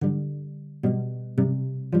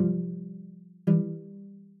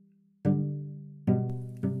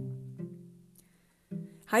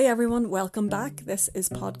Hi everyone, welcome back. This is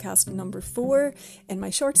podcast number 4 in my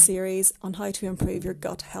short series on how to improve your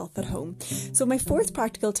gut health at home. So my fourth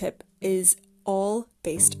practical tip is all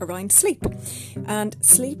based around sleep. And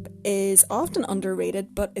sleep is often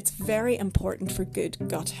underrated, but it's very important for good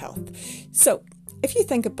gut health. So if you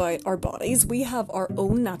think about our bodies, we have our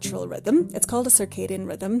own natural rhythm. It's called a circadian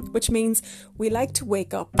rhythm, which means we like to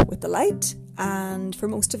wake up with the light, and for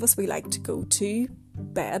most of us, we like to go to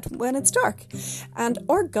bed when it's dark. And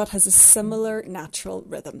our gut has a similar natural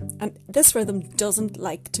rhythm, and this rhythm doesn't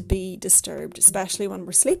like to be disturbed, especially when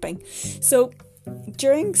we're sleeping. So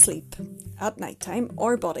during sleep at nighttime,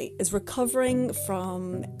 our body is recovering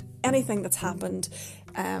from anything that's happened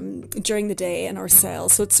during the day in our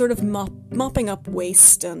cells. So it's sort of mopping up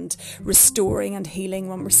waste and restoring and healing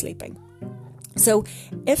when we're sleeping. So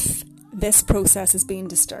if this process is being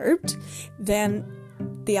disturbed, then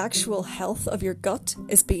the actual health of your gut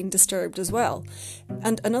is being disturbed as well.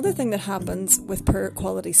 And another thing that happens with poor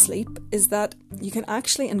quality sleep is that you can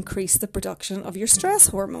actually increase the production of your stress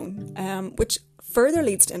hormone, which further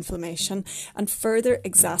leads to inflammation and further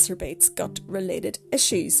exacerbates gut-related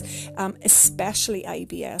issues, especially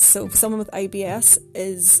IBS. So if someone with IBS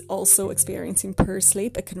is also experiencing poor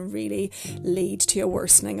sleep, it can really lead to a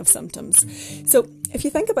worsening of symptoms. So if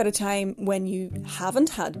you think about a time when you haven't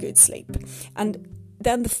had good sleep, and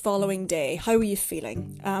then the following day, how are you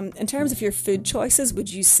feeling? In terms of your food choices,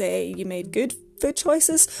 would you say you made good food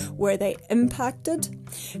choices? Were they impacted?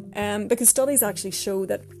 Because studies actually show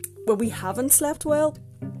that when we haven't slept well,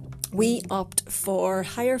 we opt for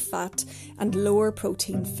higher fat and lower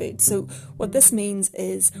protein food. So what this means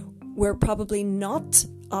is we're probably not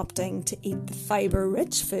opting to eat the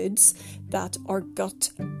fibre-rich foods that our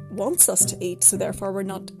gut wants us to eat. So therefore we're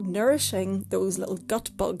not nourishing those little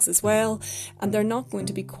gut bugs as well, and they're not going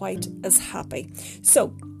to be quite as happy.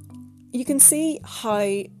 So you can see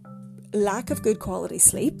how lack of good quality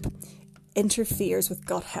sleep interferes with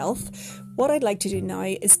gut health. What I'd like to do now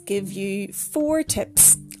is give you 4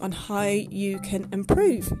 tips on how you can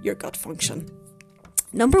improve your gut function.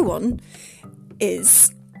 Number 1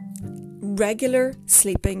 is regular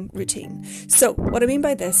sleeping routine. So what I mean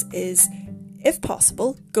by this is, if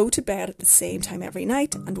possible, go to bed at the same time every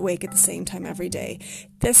night and wake at the same time every day.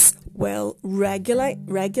 This will regulate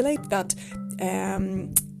that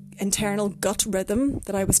internal gut rhythm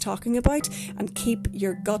that I was talking about, and keep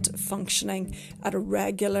your gut functioning at a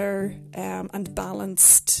regular and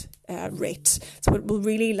balanced rate. So it will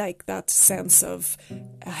really like that sense of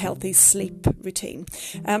a healthy sleep routine.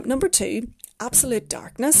 Number 2, absolute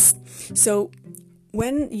darkness. So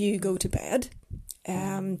when you go to bed,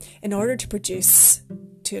 in order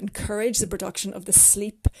to encourage the production of the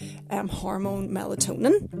sleep hormone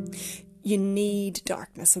melatonin, you need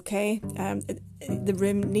darkness, okay? The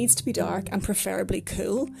room needs to be dark and preferably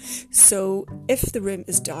cool. So if the room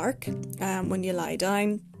is dark when you lie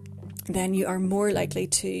down, then you are more likely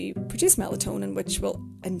to produce melatonin, which will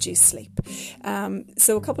induce sleep.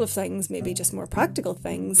 So a couple of things, maybe just more practical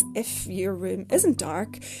things. If your room isn't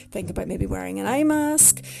dark, think about maybe wearing an eye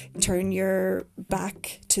mask, turn your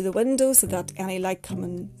back to the window so that any light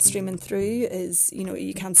streaming through is,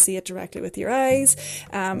 you can't see it directly with your eyes.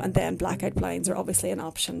 And then blackout blinds are obviously an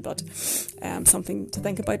option, but something to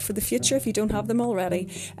think about for the future if you don't have them already.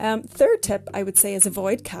 Third tip, I would say, is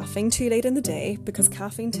avoid caffeine too late in the day, because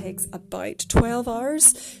caffeine takes about 12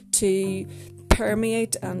 hours to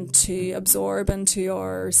permeate and to absorb into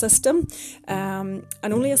your system, and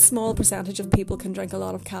only a small percentage of people can drink a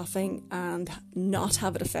lot of caffeine and not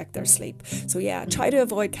have it affect their sleep. So yeah, try to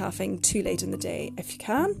avoid caffeine too late in the day if you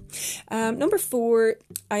can. Number 4,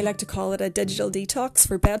 I like to call it a digital detox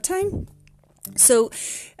for bedtime. So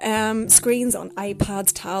screens on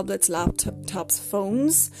iPads, tablets, laptops,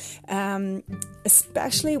 phones,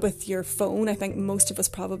 especially with your phone. I think most of us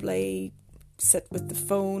probably sit with the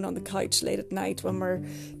phone on the couch late at night when we're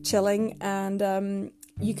chilling, and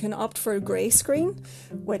you can opt for a grey screen,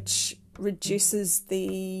 which reduces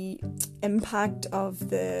the impact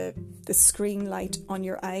of the screen light on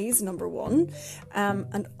your eyes, number 1.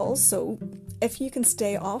 And also, if you can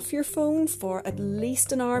stay off your phone for at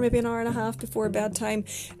least an hour, maybe an hour and a half before bedtime,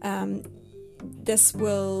 this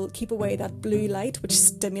will keep away that blue light, which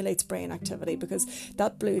stimulates brain activity, because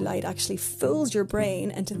that blue light actually fools your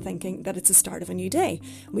brain into thinking that it's the start of a new day.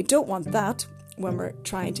 We don't want that when we're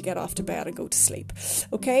trying to get off to bed and go to sleep.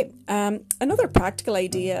 Okay, another practical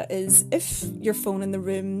idea is, if your phone in the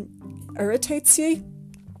room irritates you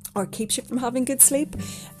or keeps you from having good sleep,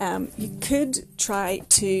 you could try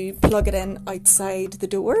to plug it in outside the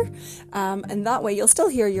door, and that way you'll still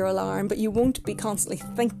hear your alarm, but you won't be constantly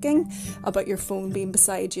thinking about your phone being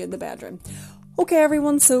beside you in the bedroom. Okay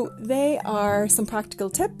everyone, so they are some practical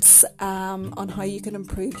tips on how you can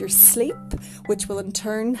improve your sleep, which will in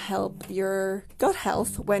turn help your gut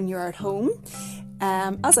health when you're at home.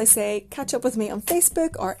 As I say, catch up with me on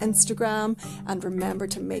Facebook or Instagram, and remember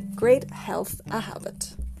to make great health a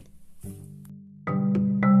habit.